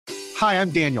Hi,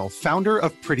 I'm Daniel, founder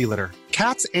of Pretty Litter.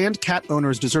 Cats and cat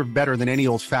owners deserve better than any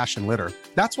old-fashioned litter.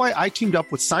 That's why I teamed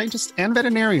up with scientists and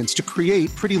veterinarians to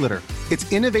create Pretty Litter.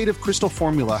 Its innovative crystal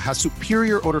formula has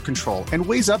superior odor control and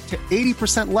weighs up to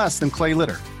 80% less than clay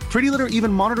litter. Pretty Litter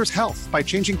even monitors health by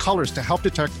changing colors to help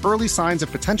detect early signs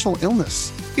of potential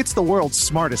illness. It's the world's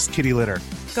smartest kitty litter.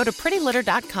 Go to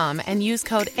prettylitter.com and use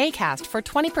code ACAST for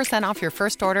 20% off your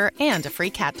first order and a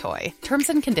free cat toy. Terms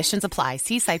and conditions apply.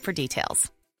 See site for details.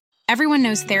 Everyone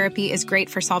knows therapy is great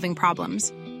for solving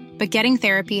problems, but getting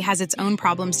therapy has its own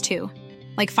problems too,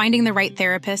 like finding the right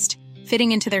therapist,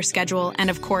 fitting into their schedule, and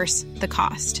of course, the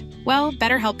cost. Well,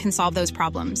 BetterHelp can solve those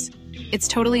problems. It's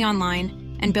totally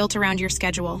online and built around your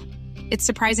schedule. It's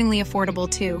surprisingly affordable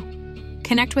too.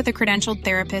 Connect with a credentialed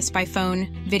therapist by phone,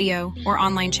 video, or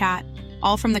online chat,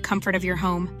 all from the comfort of your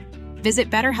home. Visit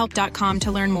BetterHelp.com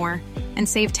to learn more and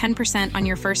save 10% on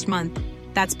your first month.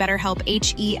 That's BetterHelp,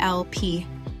 H-E-L-P.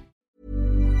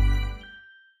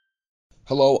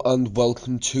 Hello and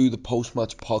welcome to the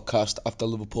post-match podcast after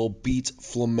Liverpool beat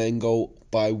Flamengo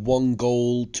by 1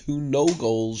 goal to no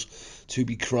goals to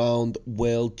be crowned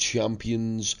world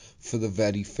champions for the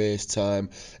very first time.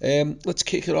 Let's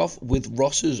kick it off with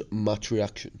Ross's match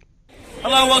reaction.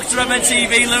 Hello, welcome to Redmen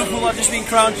TV. Liverpool have just been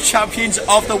crowned champions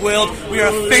of the world. We are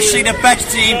officially the best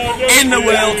team in the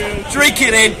world. Drink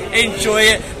it in, enjoy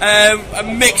it. A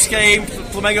mixed game.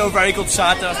 Flamengo, a very good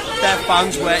side. Their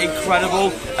fans were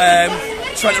incredible.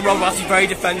 Trent and Roberts very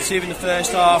defensive in the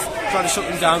first half, trying to shut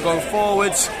them down going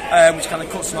forwards, which kind of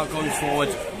cuts them out going forward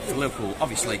for Liverpool,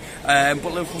 obviously. But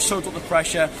Liverpool soaked up the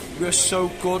pressure. We were so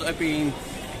good at being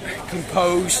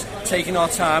composed, taking our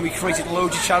time. We created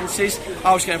loads of chances.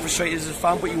 I was getting frustrated as a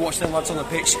fan, but you watch them lads on the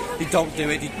pitch, they don't do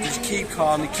it. They just keep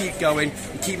calm, they keep going,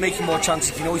 they keep making more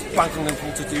chances. You can always bank on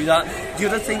Liverpool to do that. The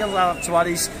other thing I'd like to add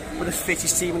is we're the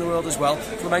fittest team in the world as well.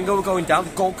 Flamengo were going down.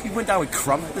 The goalkeeper went down with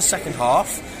cramp in the second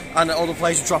half, and all the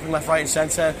players were dropping left, right and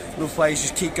centre. The players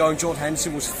just keep going. Jordan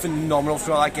Henderson was phenomenal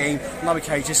throughout that game. Naby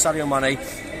Keita, Sadio Mane,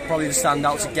 probably the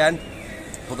standouts again,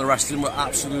 but the rest of them were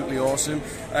absolutely awesome.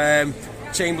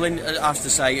 Chamberlain, I have to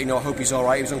say, I hope he's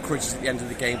alright. He was on crutches at the end of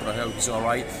the game, but I hope he's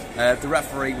alright. The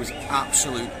referee was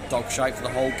absolute dog shite for the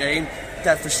whole game.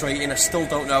 Dead frustrating. I still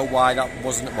don't know why that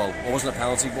wasn't, it wasn't a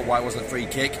penalty, but why it wasn't a free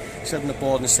kick. He said on the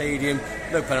board in the stadium,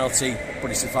 no penalty,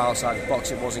 but it's the foul side of the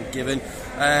box, it wasn't given.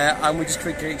 And we just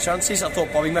created chances. I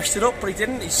thought Bobby messed it up, but he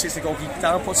didn't. He sits the goalkeeper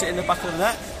down, puts it in the back of the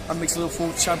net, and makes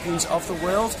Liverpool champions of the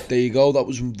world. There you go, that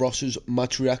was Ross's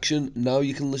match reaction. Now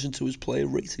you can listen to his player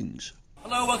ratings.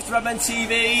 Hello, welcome to Redmen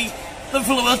TV.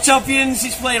 Liverpool are world champions.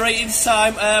 It's player ratings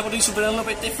time. We'll do something a little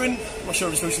bit different. I'm not sure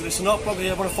if I'm supposed to do this or not. Probably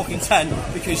I want a fucking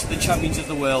 10 because they're champions of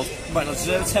the world. You might not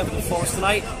deserve a 10 for the performance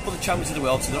tonight, but they're champions of the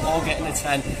world, so they're all getting a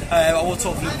 10. I will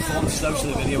talk through the performances though, so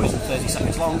the video isn't 30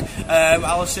 seconds long.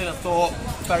 Alisson, I thought,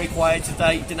 very quiet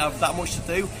today. Didn't have that much to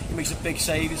do. He makes a big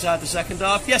save inside the second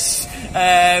half. Yes.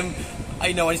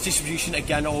 I know his distribution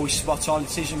again always spot on,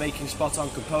 decision making spot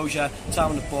on, composure, time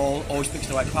on the ball, always picks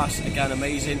the right pass, again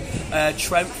amazing.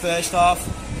 Trent first half,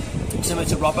 similar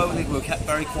to Robbo, I think we were kept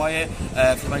very quiet.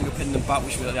 Flamengo pinning them back,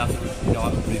 which really have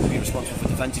to be responsible for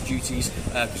defensive duties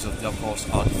because of course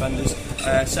our defenders.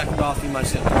 Second half he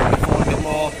managed to get forward a bit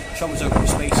more. Trent was opening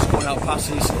spaces, scoring out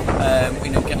passes,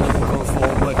 getting Liverpool going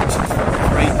forward, working to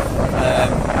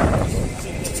 3.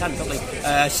 10, don't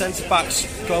they? Centre backs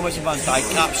Gomez and Van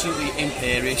Dijk absolutely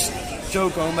imperious. Joe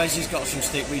Gomez has got some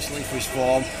stick recently for his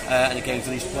form and the games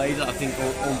that he's played. I think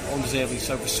undeservedly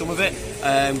so for some of it.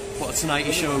 But tonight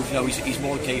he showed he's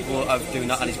more capable of doing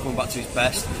that, and he's coming back to his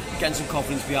best, getting some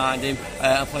confidence behind him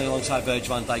and playing alongside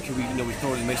Virgil van Dijk, who we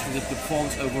thoroughly missed. The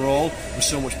performance overall was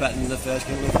so much better than the first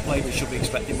game Liverpool played, which should be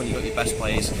expected when you've got your best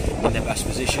players in their best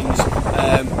positions.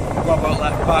 Robert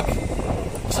left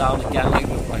back, sound again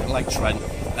like Trent.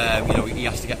 He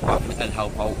has to get back and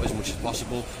help out as much as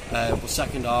possible. But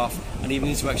second half, and even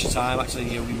into extra time,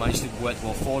 actually, we managed to work the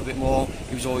ball forward a bit more.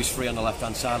 He was always free on the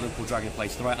left-hand side. Liverpool dragging the play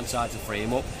to the right-hand side to free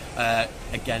him up.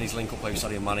 Again, his link-up play with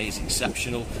Sadio Mane is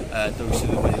exceptional. Those two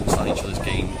winning understand each other's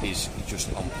game is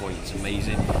just on point. It's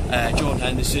amazing. Jordan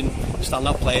Henderson,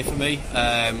 stand-up player for me.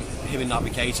 Him and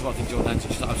Naby Keita, I think Jordan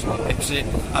Henderson just absolutely pips it.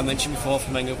 I mentioned before,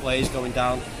 Flamengo players going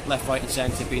down left, right and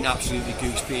centre, being absolutely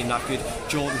goose, being knackered.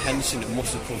 Jordan Henderson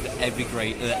must have covered every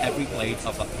blade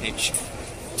of that pitch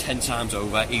 10 times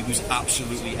over. He was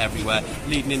absolutely everywhere,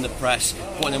 leading in the press,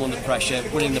 putting them under pressure,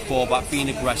 winning the ball back, being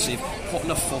aggressive,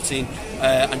 putting a foot in,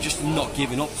 and just not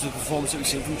giving up. To the performance that we've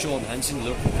seen from Jordan Henderson,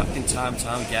 Liverpool captain time and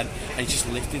time again, and he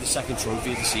just lifted the second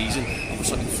trophy of the season. It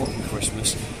was like fucking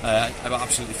Christmas.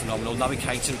 Absolutely phenomenal. Naby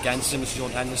Keita again, similar to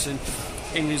Jordan Henderson.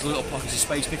 in his little pockets of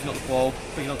space, picking up the ball,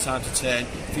 picking on time to turn,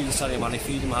 feeding Sadio Mane,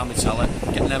 feeding Mohamed Salah,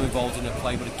 getting them involved in the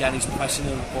play. But again, he's pressing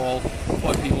the ball,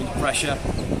 putting people under pressure,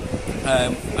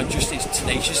 and just his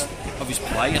tenacious of his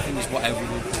play, I think, is what every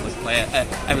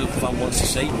Liverpool fan wants to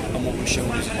see, and what we're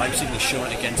showing is in Leipzig. He's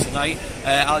showing it again tonight.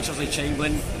 Alex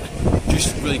Oxlade-Chamberlain,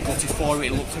 just really gutted for him.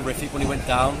 It looked horrific when he went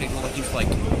down. It looked like he was like,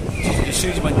 as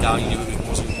soon as he went down, you knew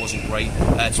it wasn't great.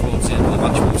 Towards the end of the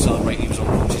match, we were celebrating. He was on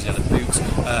crutches, he had a boot.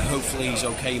 Hopefully he's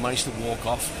okay. He managed to walk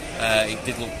off. It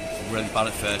did look really bad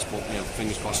at first, but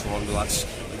fingers crossed for all the lads.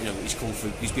 He's come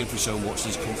through. He's been through so much.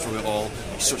 He's come through it all.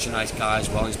 He's such a nice guy as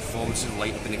well. His performances of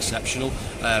late have been exceptional.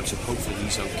 So hopefully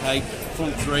he's okay.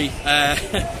 Front three,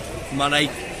 Mane.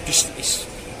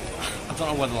 I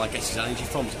don't know whether that gets his energy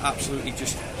from. He's absolutely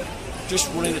just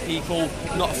running at people,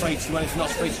 not afraid to do anything,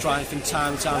 not afraid to try anything.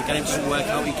 Time and time again, it doesn't work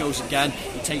out. He goes again.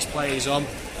 He takes players on.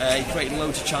 He created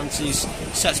loads of chances.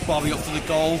 Sets Bobby up for the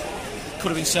goal. Could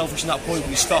have been selfish in that point, but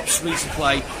he stops, reads the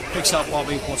play, picks out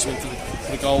Bobby, puts him in for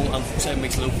the goal, and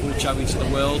makes Liverpool champions of the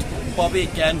world. Bobby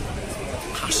again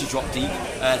has to drop deep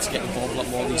to get involved a lot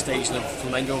more these days.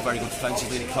 Flamengo, very good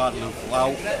defensively, they card Liverpool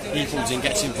out. He comes in,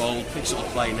 gets involved, picks up the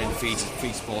play, and then feeds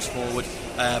the balls forward.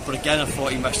 But again, I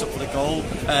thought he messed up for the goal.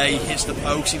 He hits the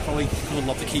post. He probably could have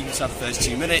lobbed the keeper inside the first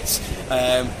 2 minutes.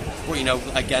 But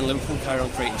again, Liverpool carry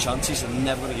on creating chances. They're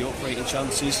never going to give up creating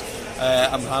chances.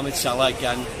 And Mohamed Salah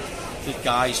again. The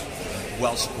guy's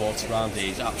well supported around here.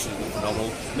 He's absolutely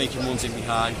phenomenal, making runs in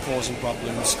behind, causing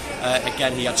problems.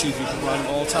 Again, he had 2 people around him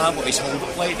all the time, but his hold-up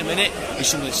play at the minute is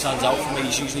something that stands out for me.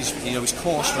 He's using his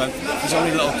core strength. He's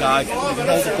only a little guy. He can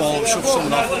hold the ball, shove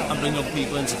someone off, and bring other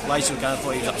people into play. So again, I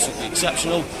thought he was absolutely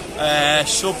exceptional.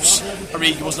 Subs,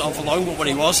 Origi wasn't on for long, but when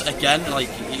he was, again,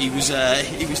 he was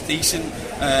decent.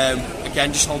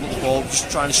 Again, just holding the ball, just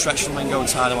trying to stretch Flamengo and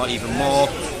tire them out even more.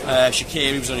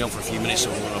 Shaqiri was only on for a few minutes, so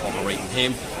we're going to operate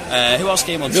him. Who else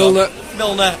came on Milner. top?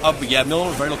 Milner. Milner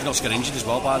was very lucky not to get injured as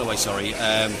well, by the way, sorry.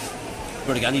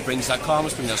 But again, he brings that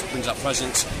calmness, brings that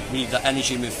presence. We need that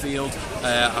energy in midfield.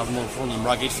 Have him running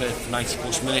ragged for 90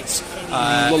 plus minutes.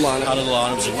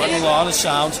 Lallana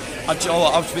sound. I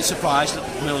was a bit surprised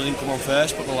that Milner didn't come on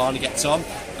first, but Lallana gets on.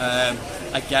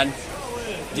 Again,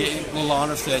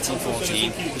 Lallana of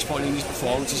 13-14, he's putting in his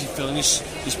performances, he's filling his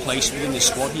place within the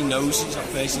squad. He knows he's a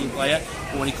first-team player,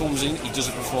 but when he comes in, he does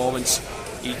a performance.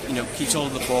 He keeps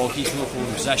hold of the ball, keeps Liverpool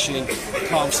in possession,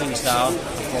 calms things down. I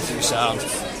thought he was sound.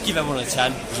 Give everyone a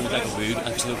 10 because we get a mood, and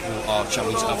because Liverpool are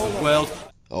champions of the world.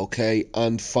 Okay,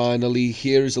 and finally,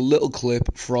 here is a little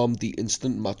clip from the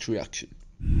instant match reaction.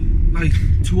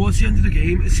 Towards the end of the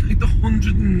game, it's like the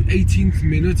 118th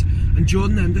minute, and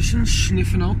Jordan Henderson's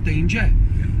sniffing out danger,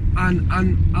 and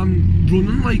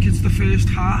running like it's the first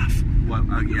half. Well,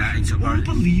 it's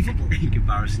unbelievable. In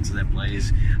comparison to their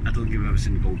players, I don't think I've ever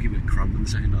seen a goalkeeper cramp in the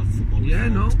second half of football. Yeah,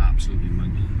 no, it's absolutely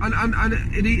mental. And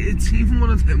it's even one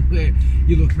of them where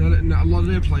you're looking at it, and a lot of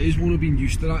their players won't have been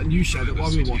used to that. And you said it while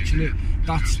we were watching it.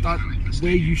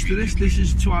 We're used to this. This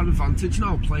is to our advantage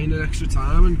now, playing at extra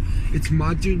time, and it's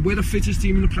mad. We're the fittest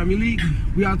team in the Premier League.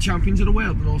 We are champions of the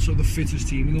world, and also the fittest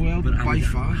team in the world by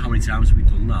far. How many times have we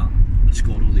done that? And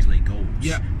scored all these late goals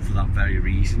for that very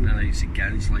reason. And it's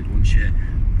like once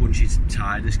you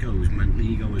tie this goes, mentally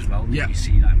you go as well. Yeah. You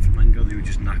see that in Flamengo, they were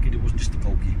just knackered. It wasn't just the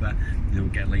goalkeeper. They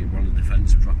would get later on the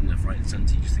defence dropping left, right and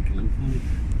centre. You just thinking Liverpool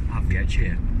have the edge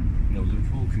here.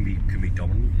 Liverpool can be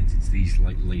dominant into these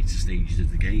later stages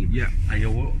of the game. Yeah.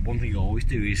 And one thing you always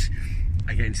do is,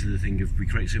 I get into the thing of we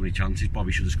create so many chances.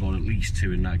 Bobby should have scored at least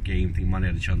 2 in that game. I think Mane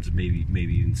had a chance of maybe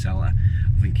even Salah.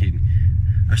 I'm thinking,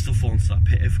 I still fall into that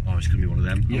pit of, it's going to be one of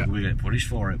them. We're going to get punished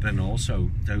for it. But then also,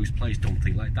 those players don't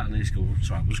think like that, and they just go,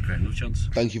 sorry, we'll just create another chance.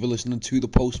 Thank you for listening to the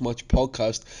post-match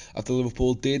podcast after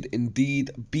Liverpool did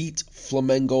indeed beat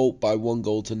Flamengo by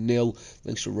 1-0.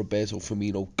 Thanks to Roberto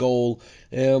Firmino goal.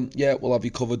 We'll have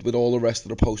you covered with all the rest of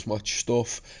the post-match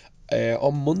stuff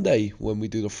on Monday when we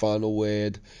do the final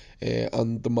word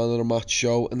and the man of the match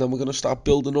show, and then we're going to start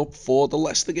building up for the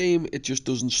Leicester game. It just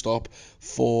doesn't stop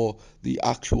for the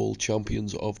actual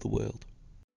champions of the world.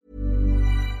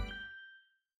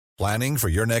 Planning for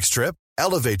your next trip?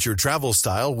 Elevate your travel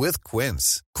style with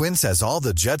Quince. Quince has all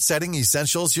the jet-setting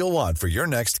essentials you'll want for your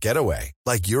next getaway,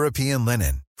 like European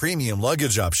linen, premium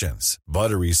luggage options,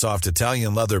 buttery soft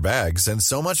Italian leather bags, and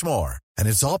so much more. And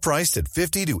it's all priced at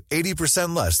 50 to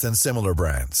 80% less than similar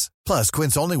brands. Plus,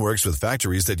 Quince only works with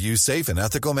factories that use safe and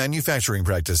ethical manufacturing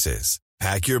practices.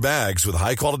 Pack your bags with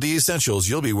high-quality essentials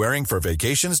you'll be wearing for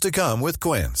vacations to come with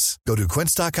Quince. Go to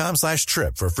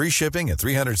quince.com/trip for free shipping and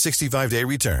 365-day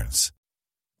returns.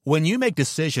 When you make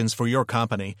decisions for your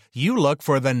company, you look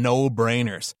for the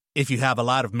no-brainers. If you have a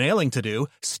lot of mailing to do,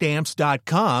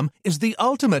 Stamps.com is the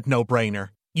ultimate no-brainer.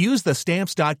 Use the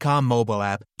Stamps.com mobile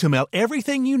app to mail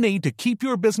everything you need to keep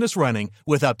your business running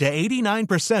with up to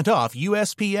 89% off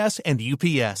USPS and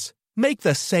UPS. Make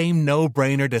the same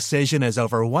no-brainer decision as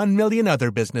over 1 million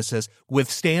other businesses with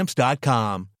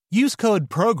Stamps.com. Use code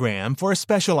PROGRAM for a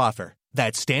special offer.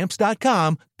 That's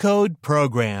Stamps.com, code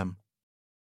PROGRAM.